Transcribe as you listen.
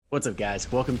What's up, guys?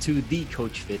 Welcome to the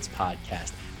Coach Fits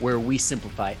podcast, where we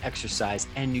simplify exercise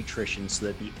and nutrition so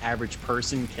that the average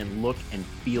person can look and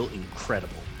feel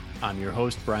incredible. I'm your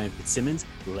host, Brian Fitzsimmons.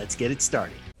 Let's get it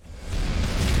started.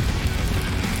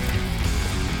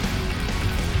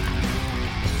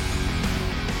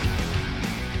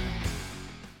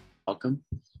 Welcome.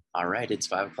 All right, it's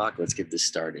 5 o'clock. Let's get this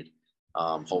started.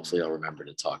 Hopefully, I'll remember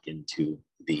to talk into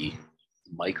the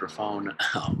microphone.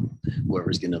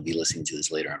 Whoever's going to be listening to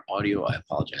this later on audio, I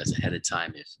apologize ahead of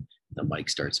time if the mic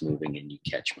starts moving and you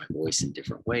catch my voice in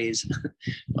different ways.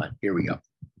 But here we go.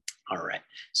 All right.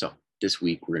 So this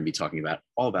week we're going to be talking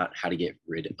all about how to get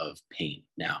rid of pain.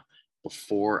 Now,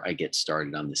 before I get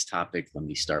started on this topic, let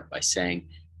me start by saying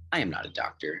I am not a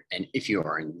doctor. And if you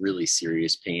are in really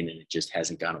serious pain and it just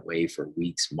hasn't gone away for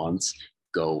weeks, months,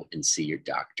 go and see your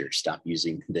doctor. Stop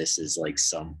using this as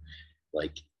some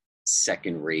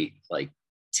second rate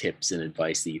tips and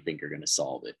advice that you think are going to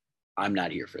solve it. I'm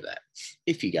not here for that.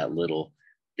 If you got little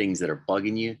things that are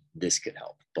bugging you, this could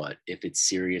help. But if it's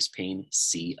serious pain,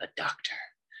 see a doctor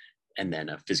and then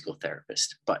a physical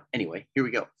therapist. But anyway, here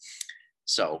we go.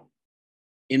 So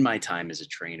in my time as a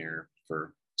trainer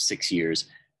for 6 years,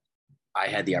 I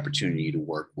had the opportunity to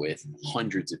work with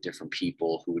hundreds of different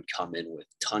people who would come in with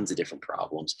tons of different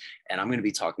problems. And I'm going to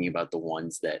be talking about the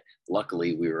ones that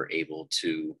luckily we were able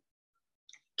to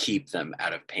keep them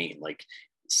out of pain, like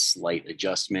slight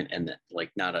adjustment and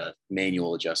not a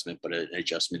manual adjustment, but an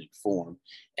adjustment in form.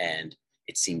 And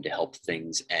it seemed to help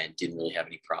things and didn't really have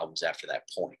any problems after that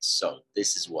point. So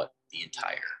this is what the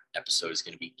entire episode is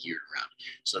going to be geared around.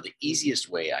 So the easiest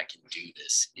way I can do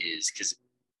this is because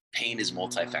pain is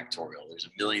multifactorial. There's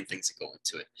a million things that go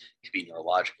into it. It could be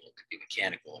neurological, it could be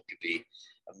mechanical, it could be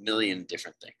a million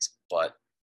different things. But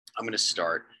I'm going to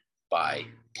start by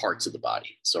parts of the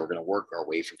body. So we're going to work our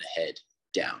way from the head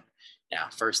down. Now,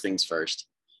 first things first,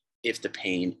 if the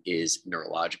pain is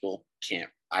neurological,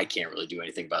 I can't really do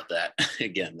anything about that.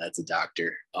 Again, that's a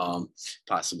doctor,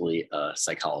 possibly a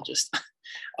psychologist.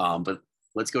 But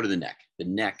let's go to the neck. The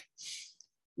neck,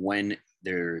 when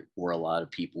there were a lot of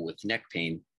people with neck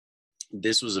pain,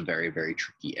 this was a very, very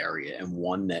tricky area, and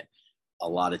one that a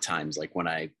lot of times, when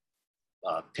I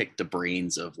picked the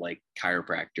brains of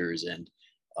chiropractors and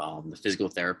the physical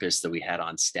therapists that we had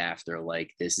on staff, they're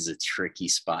like, this is a tricky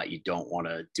spot. You don't want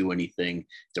to do anything.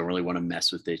 Don't really want to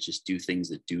mess with it. Just do things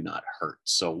that do not hurt.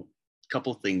 So a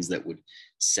couple of things that would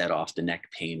set off the neck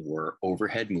pain were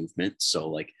overhead movement.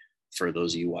 So for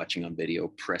those of you watching on video,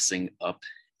 pressing up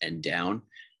and down,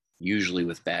 usually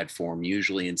with bad form,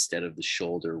 usually instead of the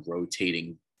shoulder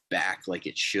rotating back like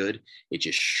it should, it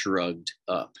just shrugged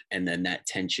up, and then that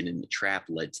tension in the trap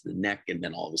led to the neck, and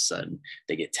then all of a sudden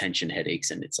they get tension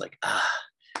headaches and it's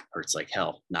hurts like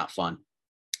hell. Not fun.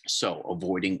 So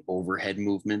avoiding overhead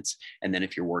movements. And then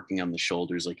if you're working on the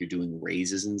shoulders, like you're doing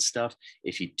raises and stuff,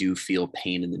 if you do feel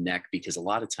pain in the neck, because a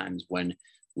lot of times when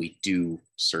we do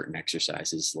certain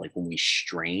exercises, like when we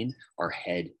strain, our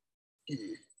head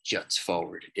juts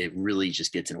forward. It really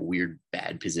just gets in a weird,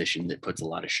 bad position that puts a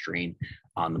lot of strain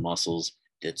on the muscles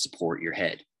that support your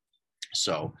head.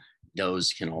 So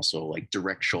those can also,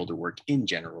 direct shoulder work in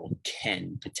general,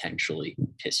 can potentially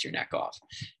piss your neck off.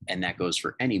 And that goes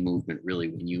for any movement, really,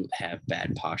 when you have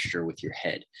bad posture with your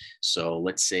head. So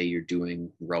let's say you're doing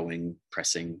rowing,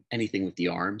 pressing, anything with the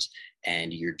arms,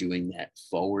 and you're doing that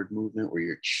forward movement where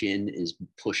your chin is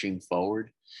pushing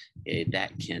forward.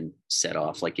 That can set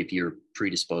off, if you're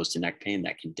predisposed to neck pain,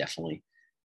 that can definitely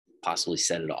possibly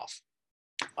set it off.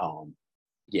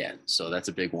 So that's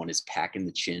a big one, is packing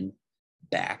the chin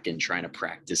back and trying to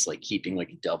practice keeping a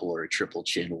double or a triple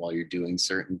chin while you're doing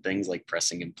certain things like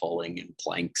pressing and pulling and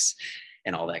planks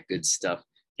and all that good stuff.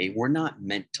 Okay, we're not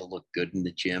meant to look good in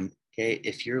the gym. Okay,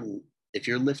 if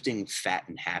you're lifting fat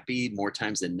and happy, more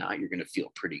times than not, you're going to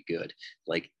feel pretty good.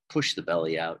 Push the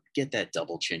belly out, get that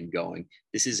double chin going.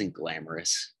 This isn't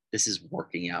glamorous. This is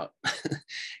working out.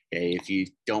 Okay, if you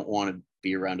don't want to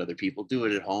be around other people, do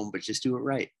it at home, but just do it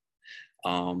right.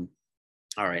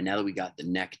 All right, now that we got the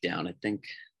neck down, I think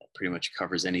that pretty much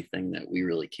covers anything that we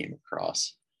really came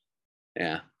across.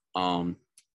 Yeah.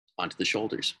 Onto the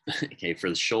shoulders. Okay, for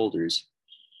the shoulders,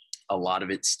 a lot of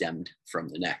it stemmed from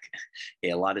the neck.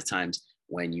 Okay, a lot of times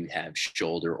when you have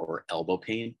shoulder or elbow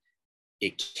pain,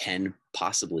 it can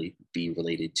possibly be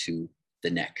related to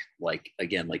the neck,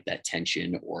 again, that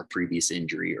tension or previous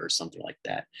injury or something like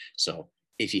that. So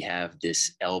if you have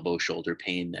this elbow shoulder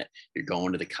pain that you're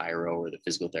going to the chiro or the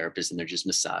physical therapist and they're just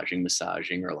massaging,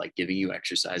 or giving you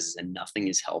exercises and nothing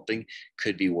is helping,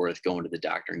 could be worth going to the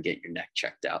doctor and getting your neck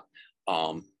checked out.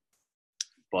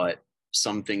 But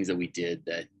some things that we did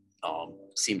that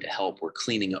seemed to help were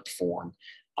cleaning up form.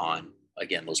 on,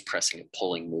 again, those pressing and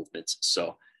pulling movements.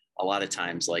 So a lot of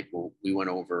times, like we went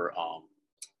over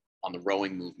on the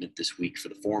rowing movement this week for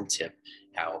the form tip,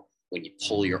 how when you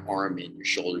pull your arm in, your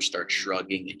shoulders start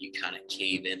shrugging and you kind of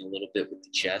cave in a little bit with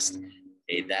the chest.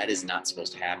 That is not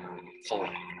supposed to happen when you're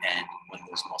pulling. And when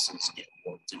those muscles get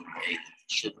worked in a way that they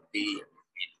shouldn't be at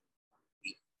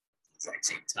the exact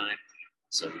same time.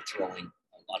 So you're throwing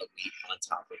a lot of weight on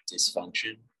top of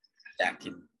dysfunction that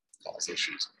can cause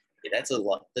issues. That's a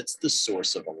lot. That's the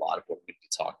source of a lot of what we're going to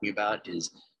be talking about,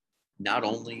 is not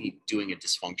only doing a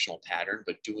dysfunctional pattern,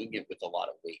 but doing it with a lot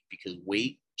of weight, because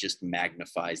weight just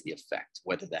magnifies the effect,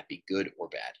 whether that be good or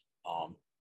bad.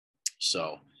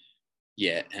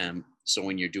 So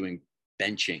when you're doing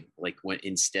benching, like when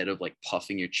instead of like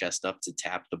puffing your chest up to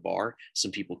tap the bar,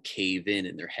 some people cave in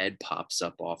and their head pops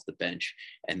up off the bench,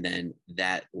 and then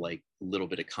that like little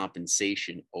bit of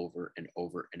compensation over and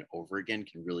over and over again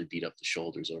can really beat up the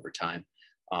shoulders over time.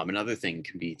 Another thing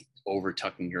can be over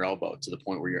tucking your elbow to the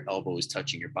point where your elbow is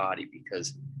touching your body,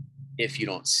 because if you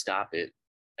don't stop it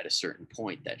at a certain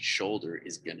point, that shoulder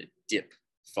is going to dip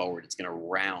forward. It's going to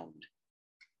round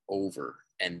over,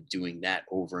 and doing that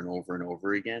over and over and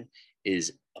over again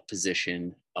is a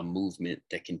position, a movement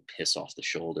that can piss off the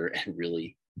shoulder and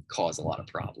really cause a lot of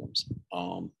problems.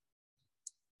 I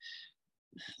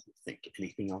think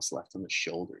anything else left on the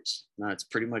shoulders? No, it's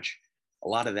pretty much a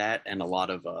lot of that, and a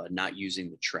lot of not using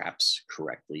the traps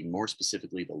correctly, more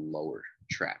specifically the lower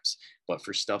traps. But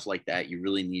for stuff like that, you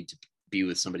really need to be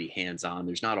with somebody hands-on.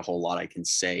 There's not a whole lot I can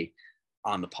say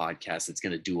on the podcast that's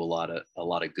going to do a lot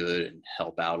of good and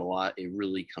help out a lot. It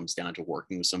really comes down to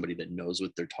working with somebody that knows what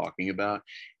they're talking about.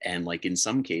 And like in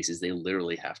some cases, they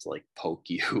literally have to like poke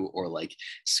you or like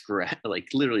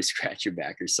literally scratch your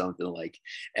back or something, like,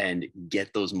 and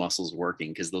get those muscles working,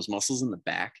 because those muscles in the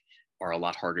back are a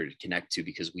lot harder to connect to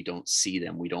because we don't see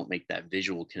them. We don't make that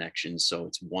visual connection. So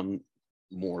it's one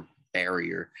more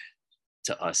barrier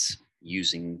to us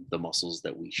using the muscles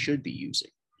that we should be using.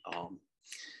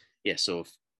 So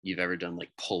if you've ever done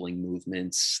like pulling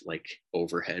movements, like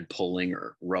overhead pulling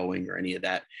or rowing or any of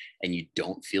that, and you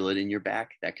don't feel it in your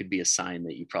back, that could be a sign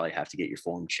that you probably have to get your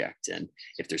form checked. And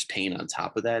if there's pain on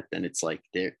top of that, then it's like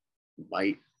there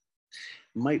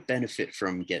might benefit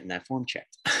from getting that form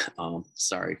checked.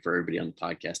 Sorry for everybody on the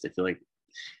podcast. I feel like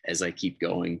as I keep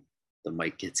going, the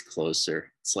mic gets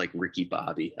closer. It's like Ricky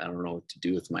Bobby. I don't know what to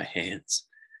do with my hands.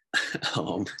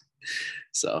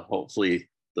 So hopefully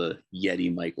the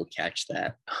Yeti mic will catch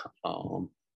that. Make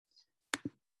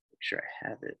sure I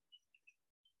have it.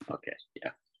 Okay,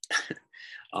 yeah.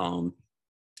 All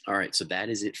right, so that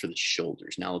is it for the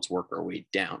shoulders. Now let's work our way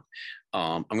down.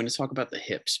 I'm going to talk about the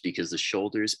hips, because the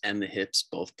shoulders and the hips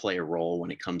both play a role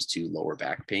when it comes to lower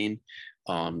back pain.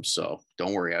 So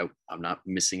don't worry, I'm not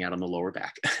missing out on the lower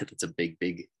back. That's a big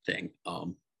thing.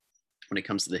 When it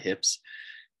comes to the hips,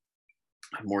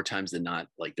 more times than not,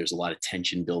 like there's a lot of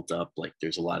tension built up. Like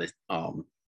there's a lot of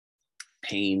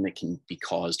pain that can be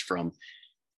caused from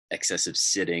excessive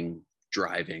sitting,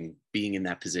 driving, being in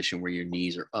that position where your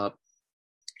knees are up.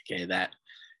 Okay, that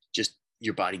just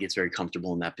your body gets very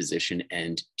comfortable in that position,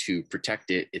 and to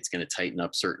protect it, it's going to tighten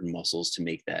up certain muscles to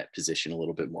make that position a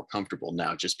little bit more comfortable.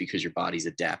 Now, just because your body's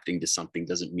adapting to something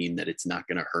doesn't mean that it's not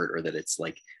going to hurt or that it's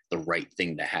like the right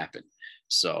thing to happen.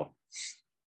 So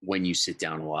when you sit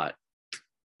down a lot,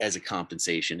 as a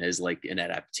compensation, as like an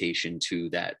adaptation to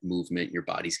that movement, your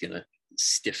body's going to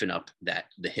stiffen up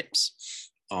the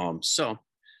hips. So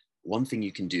one thing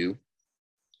you can do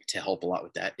to help a lot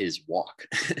with that is walk.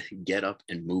 Get up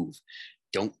and move.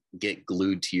 Don't get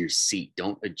glued to your seat.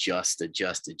 Don't adjust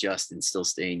and still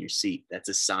stay in your seat. That's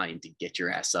a sign to get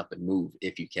your ass up and move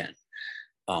if you can.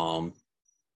 What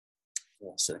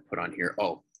else did I put on here?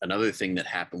 Oh, another thing that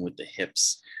happened with the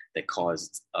hips that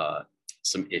caused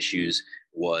some issues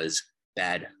was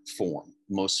bad form,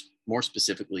 more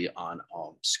specifically on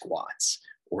squats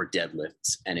or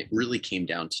deadlifts. And it really came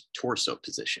down to torso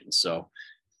position. So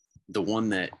the one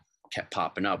that kept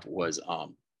popping up was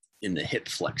in the hip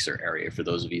flexor area. For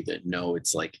those of you that know,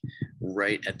 it's like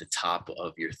right at the top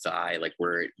of your thigh, like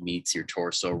where it meets your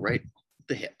torso, right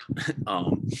the hip.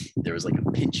 There was like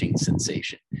a pinching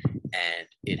sensation, and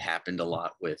it happened a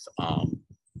lot with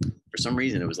for some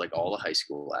reason it was like all the high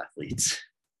school athletes,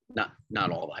 not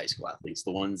all the high school athletes,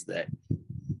 the ones that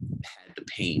had the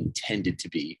pain tended to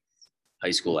be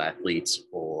high school athletes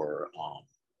or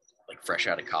like fresh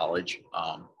out of college.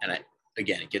 And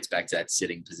again, it gets back to that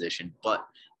sitting position, but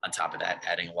on top of that,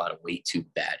 adding a lot of weight to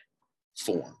bad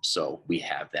form. So we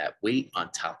have that weight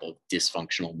on top of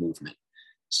dysfunctional movement.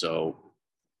 So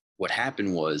what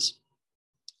happened was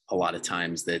a lot of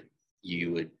times that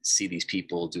you would see these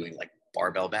people doing like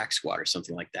barbell back squat or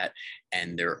something like that,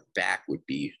 and their back would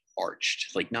be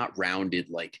arched, like not rounded,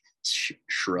 like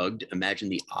shrugged. Imagine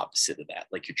the opposite of that.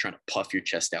 Like you're trying to puff your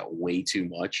chest out way too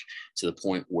much to the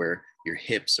point where your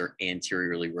hips are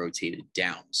anteriorly rotated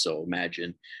down. So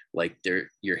imagine like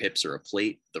your hips are a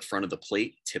plate, the front of the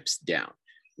plate tips down.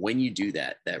 When you do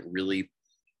that, that really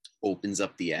opens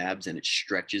up the abs and it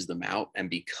stretches them out. And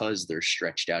because they're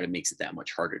stretched out, it makes it that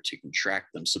much harder to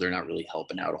contract them. So they're not really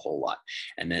helping out a whole lot.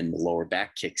 And then the lower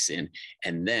back kicks in,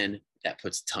 and then that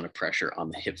puts a ton of pressure on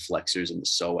the hip flexors and the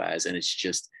psoas. And it's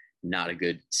just not a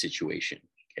good situation.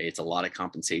 Okay. It's a lot of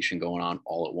compensation going on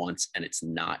all at once, and it's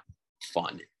not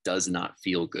fun. It does not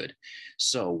feel good.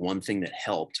 So one thing that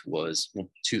helped was, well,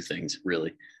 two things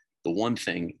really. The one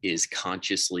thing is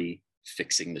consciously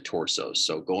fixing the torso.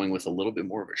 So going with a little bit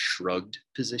more of a shrugged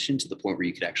position to the point where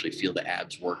you could actually feel the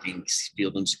abs working,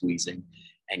 feel them squeezing,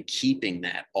 and keeping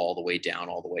that all the way down,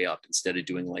 all the way up, instead of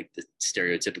doing like the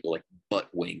stereotypical like butt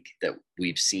wink that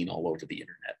we've seen all over the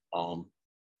internet.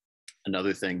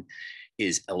 Another thing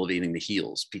is elevating the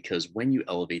heels, because when you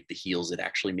elevate the heels, it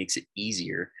actually makes it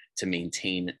easier to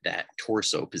maintain that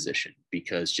torso position,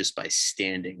 because just by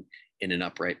standing in an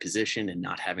upright position and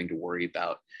not having to worry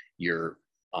about your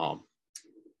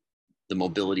the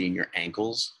mobility in your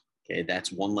ankles, okay,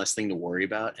 that's one less thing to worry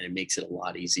about, and it makes it a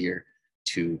lot easier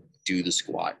to do the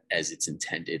squat as it's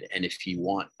intended. And if you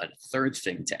want a third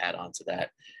thing to add on to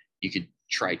that, you could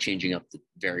try changing up the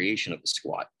variation of the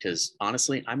squat, because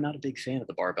honestly, I'm not a big fan of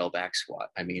the barbell back squat.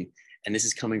 I mean, and this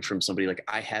is coming from somebody like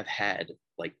I have had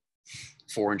like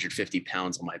 450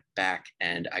 pounds on my back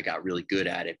and I got really good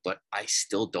at it, but I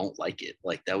still don't like it.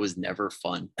 Like that was never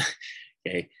fun.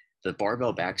 Okay. The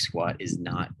barbell back squat is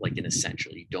not like an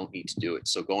essential. You don't need to do it.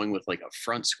 So going with like a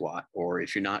front squat, or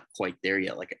if you're not quite there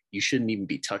yet, like you shouldn't even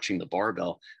be touching the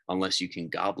barbell unless you can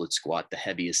goblet squat the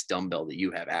heaviest dumbbell that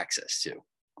you have access to.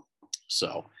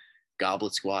 So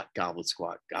goblet squat, goblet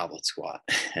squat, goblet squat.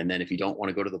 And then if you don't want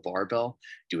to go to the barbell,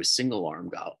 do a single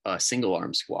arm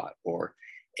squat, or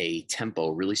a tempo,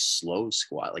 really slow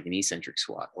squat, like an eccentric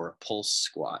squat, or a pulse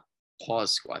squat, pause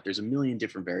squat. There's a million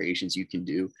different variations you can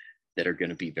do that are going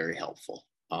to be very helpful.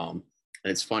 And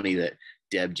it's funny that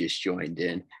Deb just joined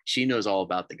in. She knows all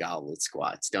about the goblet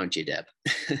squats, don't you, Deb?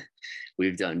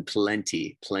 We've done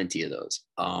plenty of those.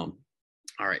 All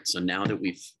right, so now that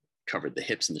we've covered the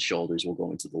hips and the shoulders, we'll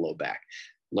go into the low back.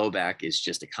 Low back is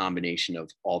just a combination of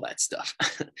all that stuff.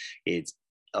 It's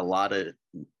a lot of,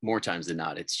 more times than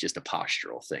not, it's just a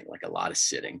postural thing, like a lot of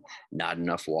sitting, not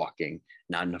enough walking,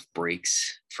 not enough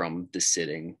breaks from the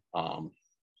sitting.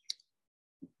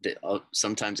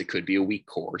 Sometimes it could be a weak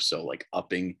core. So like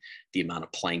upping the amount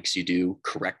of planks you do,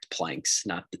 correct planks,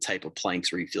 not the type of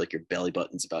planks where you feel like your belly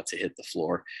button's about to hit the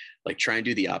floor. Like try and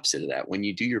do the opposite of that. When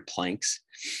you do your planks,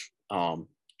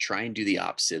 try and do the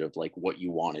opposite of like what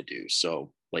you want to do.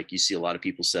 So like you see a lot of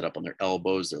people set up on their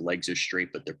elbows, their legs are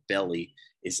straight, but their belly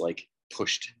is like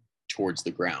pushed towards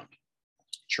the ground.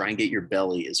 Try and get your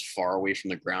belly as far away from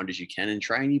the ground as you can, and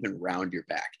try and even round your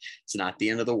back. It's not the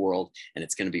end of the world, and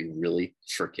it's going to be really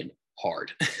freaking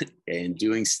hard. And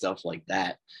doing stuff like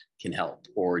that can help.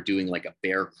 Or doing like a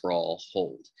bear crawl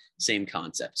hold, same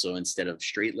concept. So instead of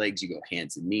straight legs, you go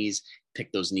hands and knees,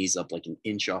 pick those knees up like an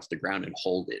inch off the ground and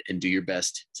hold it, and do your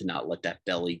best to not let that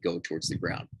belly go towards the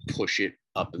ground. Push it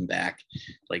up and back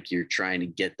like you're trying to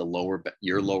get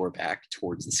your lower back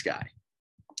towards the sky.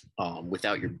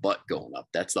 Without your butt going up.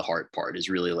 That's the hard part, is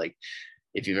really like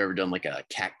if you've ever done like a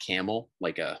cat camel,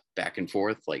 like a back and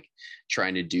forth, like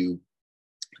trying to do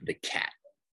the cat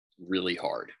really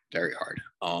hard, very hard.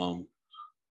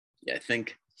 Yeah, I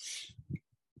think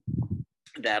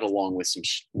that along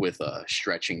with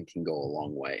stretching can go a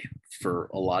long way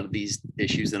for a lot of these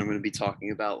issues that I'm going to be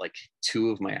talking about. Like two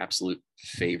of my absolute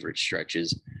favorite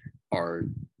stretches are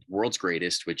world's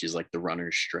greatest, which is like the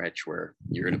runner's stretch, where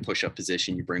you're in a push-up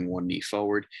position, you bring one knee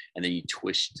forward, and then you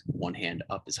twist one hand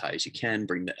up as high as you can,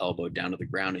 bring the elbow down to the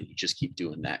ground, and you just keep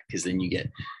doing that, because then you get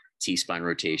T-spine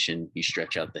rotation, you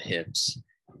stretch out the hips,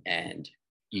 and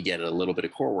you get a little bit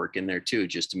of core work in there too,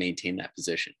 just to maintain that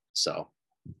position. So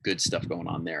good stuff going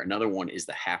on there. Another one is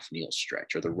the half kneel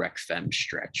stretch, or the rec fem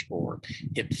stretch, or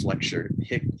hip flexor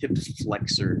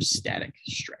static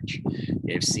stretch.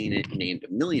 I've seen it named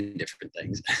a million different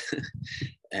things,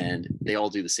 and they all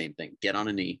do the same thing. Get on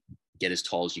a knee, get as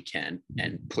tall as you can,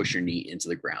 and push your knee into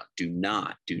the ground. Do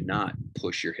not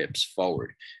push your hips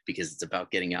forward, because it's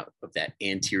about getting out of that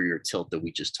anterior tilt that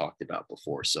we just talked about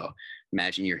before. So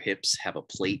imagine your hips have a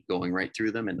plate going right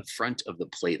through them, and the front of the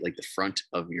plate, like the front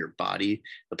of your body,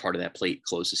 the part of that plate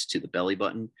closest to the belly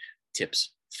button,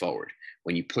 tips forward.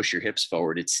 When you push your hips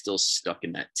forward, it's still stuck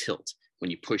in that tilt.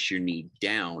 when you push your knee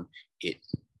down, it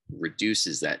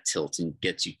reduces that tilt and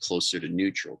gets you closer to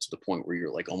neutral to the point where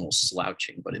you're like almost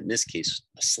slouching. But in this case,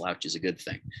 a slouch is a good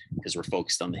thing because we're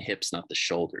focused on the hips, not the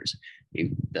shoulders.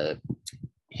 The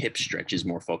hip stretch is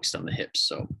more focused on the hips.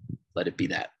 So let it be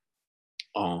that.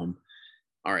 All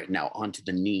right, now onto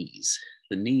the knees.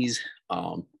 The knees,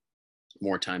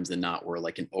 more times than not, were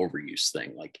like an overuse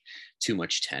thing, like too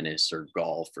much tennis or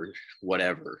golf or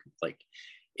whatever. Like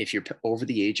if you're over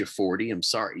the age of 40, I'm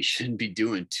sorry, you shouldn't be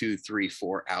doing 2, 3,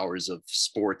 4 hours of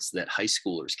sports that high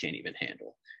schoolers can't even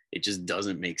handle. It just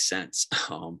doesn't make sense.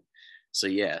 So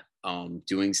yeah,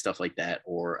 doing stuff like that.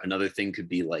 Or another thing could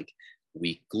be like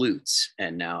weak glutes.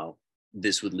 And now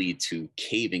this would lead to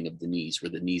caving of the knees, where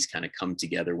the knees kind of come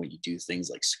together when you do things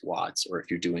like squats, or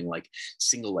if you're doing like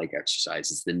single leg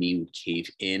exercises, the knee would cave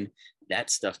in. That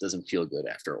stuff doesn't feel good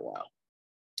after a while.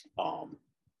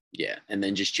 Yeah. And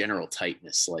then just general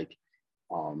tightness, like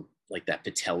that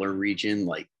patellar region,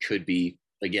 like could be,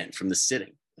 again, from the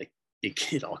sitting, like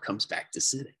it all comes back to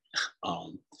sitting.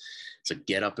 So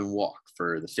get up and walk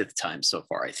for the 5th time so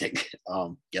far, I think.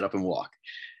 Get up and walk.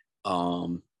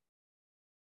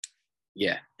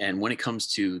 Yeah. And when it comes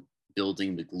to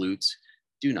building the glutes,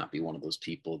 do not be one of those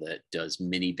people that does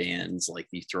mini bands, like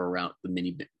you throw around the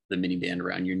mini band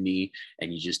around your knee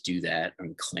and you just do that,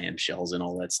 and clamshells and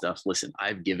all that stuff. Listen,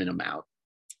 I've given them out.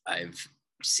 I've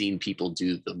seen people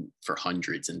do them for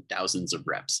hundreds and thousands of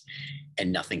reps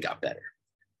and nothing got better.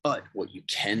 But what you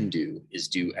can do is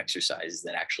do exercises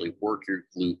that actually work your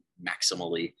glute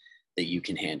maximally that you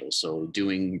can handle. So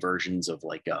doing versions of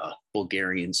like a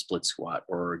Bulgarian split squat,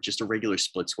 or just a regular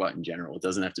split squat in general. It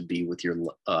doesn't have to be with your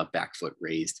back foot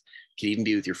raised. It can even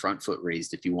be with your front foot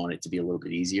raised if you want it to be a little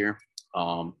bit easier.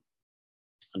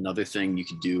 Another thing you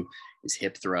could do is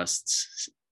hip thrusts,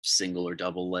 single or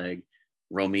double leg,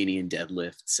 Romanian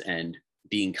deadlifts, and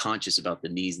being conscious about the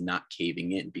knees not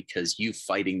caving in, because you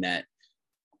fighting that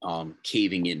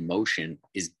caving in motion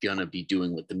is gonna be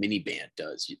doing what the mini band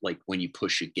does. Like when you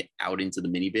push it, get out into the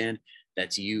mini band,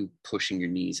 that's you pushing your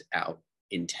knees out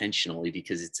intentionally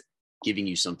because it's giving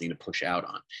you something to push out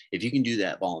on. If you can do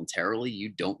that voluntarily, you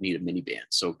don't need a mini band.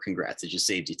 So congrats, it just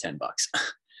saved you $10.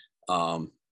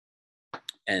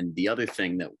 And the other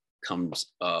thing that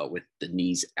comes with the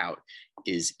knees out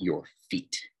is your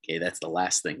feet. Okay, that's the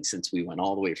last thing. Since we went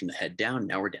all the way from the head down,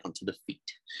 now we're down to the feet.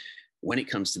 When it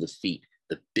comes to the feet,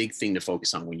 the big thing to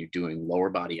focus on when you're doing lower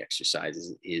body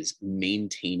exercises is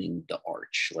maintaining the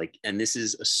arch. Like, and this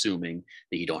is assuming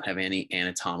that you don't have any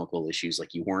anatomical issues,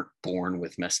 like you weren't born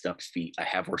with messed up feet. I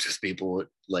have worked with people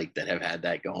like that have had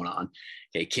that going on.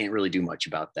 Okay, can't really do much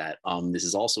about that. This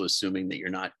is also assuming that you're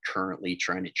not currently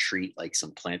trying to treat like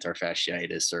some plantar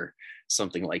fasciitis or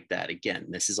something like that. Again,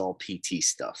 this is all PT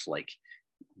stuff, like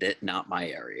that, not my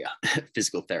area.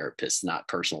 Physical therapist, not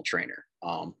personal trainer.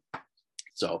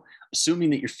 So assuming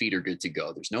that your feet are good to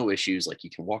go, there's no issues, like you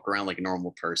can walk around like a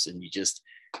normal person, you just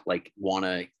like want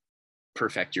to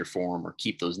perfect your form or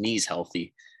keep those knees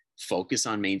healthy, focus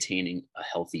on maintaining a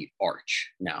healthy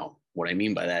arch. Now, what I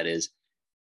mean by that is,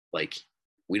 like,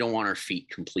 we don't want our feet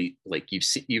complete, like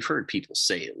you've heard people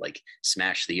say it, like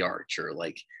smash the arch or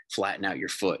like flatten out your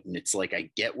foot. And it's like,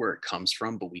 I get where it comes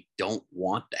from, but we don't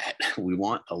want that. We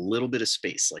want a little bit of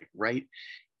space, like right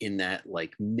in that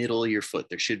like middle of your foot.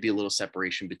 There should be a little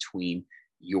separation between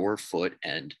your foot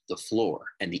and the floor,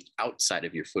 and the outside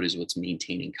of your foot is what's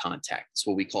maintaining contact. It's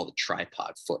what we call the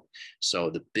tripod foot.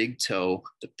 So the big toe,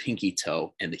 the pinky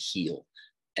toe, and the heel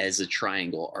as a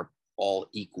triangle are all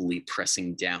equally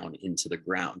pressing down into the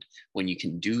ground. When you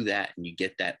can do that and you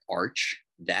get that arch,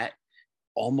 that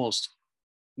almost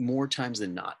more times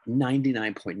than not,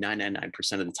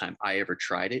 99.999% of the time I ever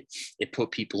tried it, it put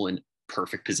people in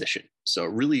perfect position. So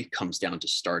it really comes down to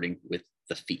starting with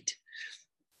the feet.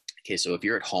 Okay, so if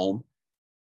you're at home,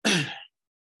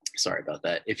 sorry about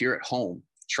that. If you're at home,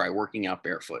 try working out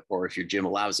barefoot, or if your gym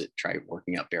allows it, try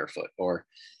working out barefoot. Or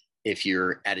if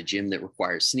you're at a gym that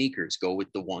requires sneakers, go with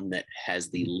the one that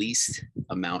has the least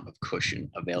amount of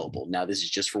cushion available. Now, this is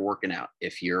just for working out.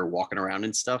 If you're walking around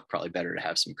and stuff, probably better to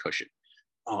have some cushion.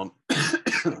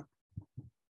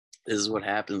 This is what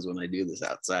happens when I do this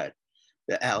outside.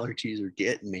 The allergies are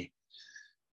getting me.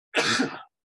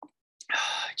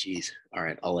 Geez. All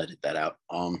right, I'll edit that out.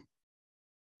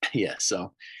 Yeah,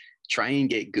 so try and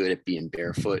get good at being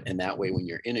barefoot, and that way when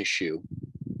you're in a shoe,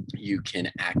 you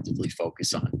can actively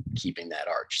focus on keeping that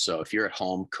arch. So if you're at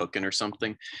home cooking or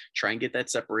something, try and get that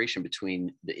separation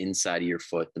between the inside of your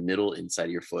foot, the middle inside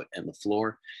of your foot, and the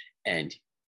floor, and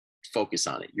focus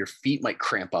on it. Your feet might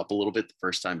cramp up a little bit the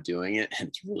first time doing it, and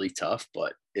it's really tough,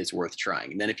 but it's worth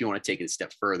trying. And then if you want to take it a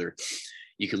step further,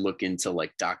 You could look into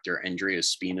like Dr. Andrea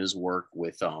Spina's work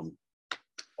with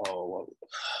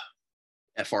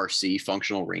FRC,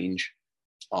 functional range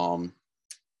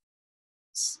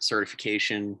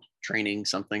certification training,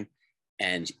 something.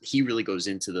 And he really goes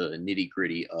into the nitty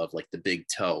gritty of like the big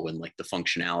toe and like the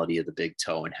functionality of the big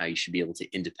toe and how you should be able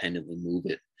to independently move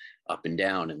it up and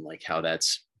down, and like how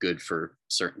that's good for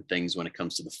certain things when it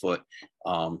comes to the foot.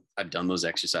 I've done those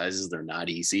exercises. They're not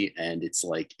easy, and it's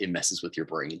like it messes with your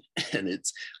brain and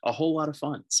it's a whole lot of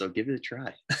fun. So give it a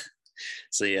try.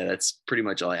 So yeah, that's pretty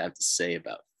much all I have to say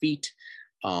about feet.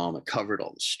 I covered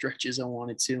all the stretches I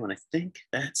wanted to, and I think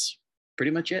that's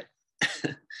pretty much it.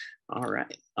 All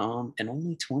right. And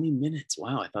only 20 minutes.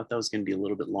 Wow, I thought that was going to be a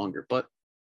little bit longer, but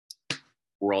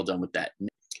we're all done with that.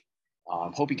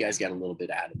 Hope you guys got a little bit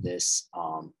out of this.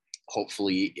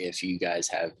 Hopefully, if you guys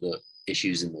have the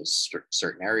issues in those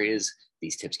certain areas,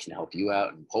 these tips can help you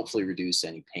out and hopefully reduce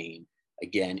any pain.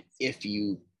 Again, if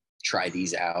you try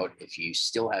these out, if you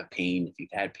still have pain, if you've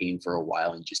had pain for a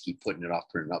while and just keep putting it off,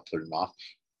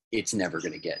 it's never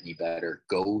going to get any better.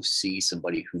 Go see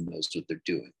somebody who knows what they're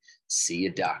doing. See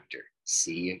a doctor,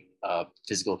 see a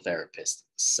physical therapist,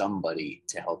 somebody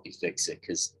to help you fix it,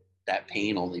 because that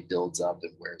pain only builds up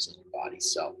and wears on your body.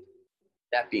 So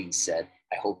that being said,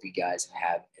 I hope you guys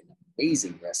have an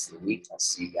amazing rest of the week. I'll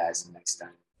see you guys next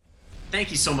time.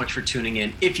 Thank you so much for tuning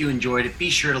in. If you enjoyed it, be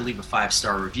sure to leave a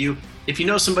 5-star review. If you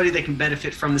know somebody that can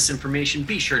benefit from this information,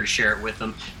 be sure to share it with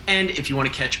them. And if you want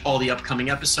to catch all the upcoming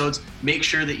episodes, make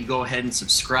sure that you go ahead and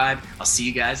subscribe. I'll see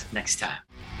you guys next time.